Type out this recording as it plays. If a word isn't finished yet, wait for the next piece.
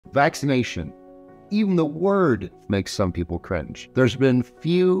Vaccination. Even the word makes some people cringe. There's been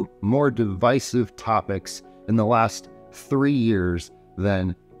few more divisive topics in the last 3 years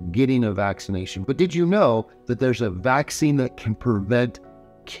than getting a vaccination. But did you know that there's a vaccine that can prevent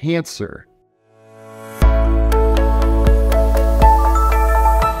cancer?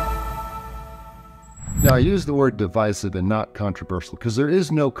 Now, I use the word divisive and not controversial because there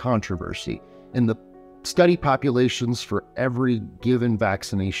is no controversy. In the study populations for every given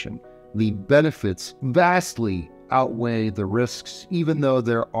vaccination, the benefits vastly outweigh the risks, even though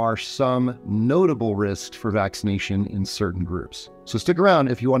there are some notable risks for vaccination in certain groups. So stick around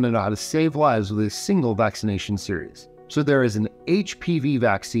if you want to know how to save lives with a single vaccination series. So there is an HPV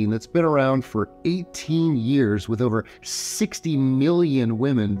vaccine that's been around for 18 years with over 60 million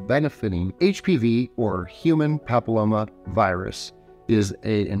women benefiting. HPV, or human papillomavirus, is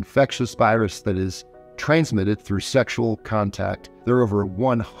an infectious virus that is transmitted through sexual contact. There are over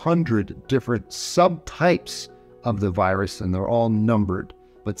 100 different subtypes of the virus, and they're all numbered.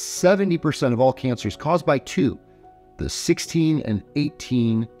 But 70% of all cancers caused by two, the 16 and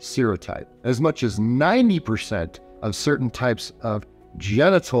 18 serotype. As much as 90% of certain types of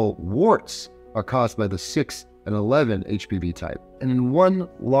genital warts are caused by the 6 and 11 HPV type. And in one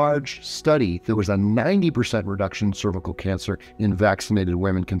large study, there was a 90% reduction in cervical cancer in vaccinated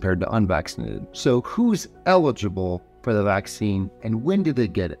women compared to unvaccinated. So who's eligible for the vaccine and when did they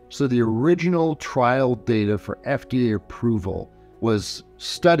get it? So the original trial data for FDA approval was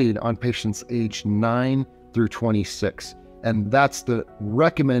studied on patients aged 9 through 26. And that's the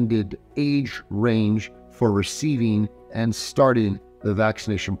recommended age range for receiving and starting the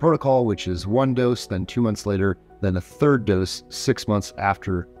vaccination protocol, which is 1 dose, then 2 months later, then a 3rd dose 6 months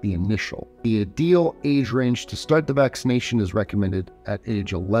after the initial. The ideal age range to start the vaccination is recommended at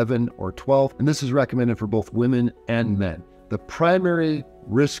age 11 or 12, and this is recommended for both women and men. The primary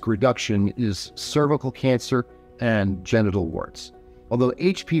risk reduction is cervical cancer and genital warts. Although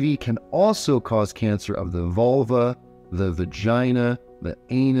HPV can also cause cancer of the vulva, the vagina, the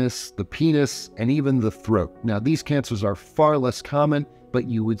anus, the penis, and even the throat. Now, these cancers are far less common, but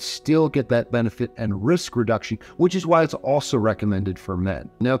you would still get that benefit and risk reduction, which is why it's also recommended for men.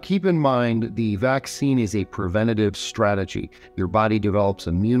 Now, keep in mind, the vaccine is a preventative strategy. Your body develops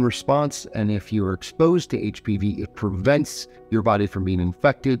an immune response, and if you are exposed to HPV, it prevents your body from being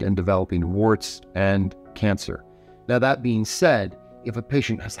infected and developing warts and cancer. Now, that being said, if a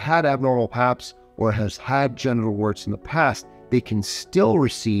patient has had abnormal paps or has had genital warts in the past, they can still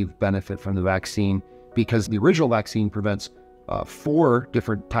receive benefit from the vaccine because the original vaccine prevents 4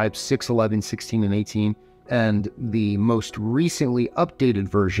 different types, 6, 11, 16, and 18. And the most recently updated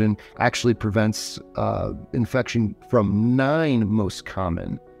version actually prevents infection from 9 most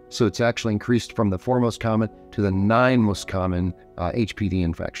common. So it's actually increased from the 4 most common to the 9 most common HPV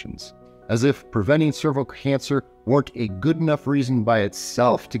infections. As if preventing cervical cancer weren't a good enough reason by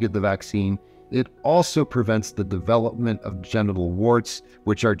itself to get the vaccine, it also prevents the development of genital warts,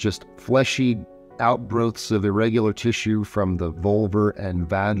 which are just fleshy outgrowths of irregular tissue from the vulvar and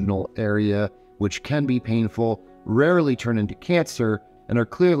vaginal area, which can be painful, rarely turn into cancer, and are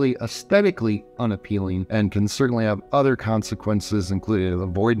clearly aesthetically unappealing and can certainly have other consequences, including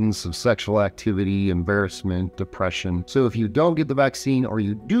avoidance of sexual activity, embarrassment, depression. So if you don't get the vaccine, or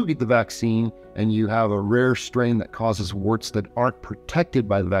you do get the vaccine and you have a rare strain that causes warts that aren't protected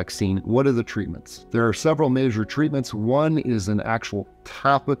by the vaccine, what are the treatments? There are several major treatments. One is an actual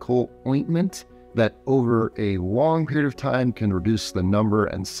topical ointment that over a long period of time can reduce the number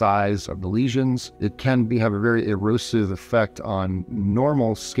and size of the lesions. It can have a very erosive effect on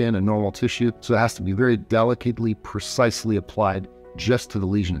normal skin and normal tissue, so it has to be very delicately, precisely applied just to the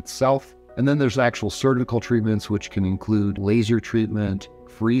lesion itself. And then there's actual surgical treatments, which can include laser treatment,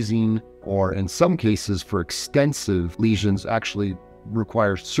 freezing, or in some cases for extensive lesions actually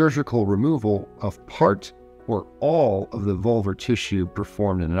require surgical removal of part or all of the vulvar tissue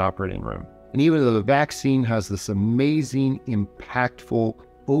performed in an operating room. And even though the vaccine has this amazing, impactful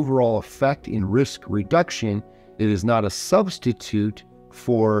overall effect in risk reduction, it is not a substitute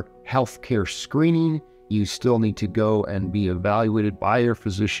for healthcare screening. You still need to go and be evaluated by your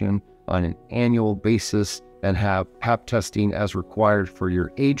physician on an annual basis and have pap testing as required for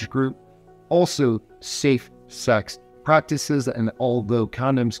your age group. Also, safe sex practices, and although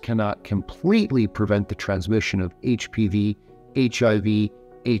condoms cannot completely prevent the transmission of HPV, HIV,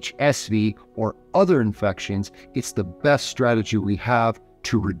 HSV, or other infections, it's the best strategy we have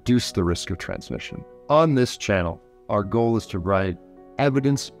to reduce the risk of transmission. On this channel, our goal is to provide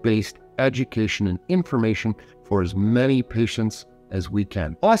evidence-based education and information for as many patients as we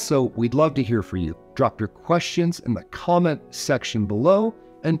can. Also, we'd love to hear from you. Drop your questions in the comment section below,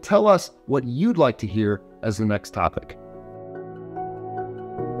 and tell us what you'd like to hear as the next topic.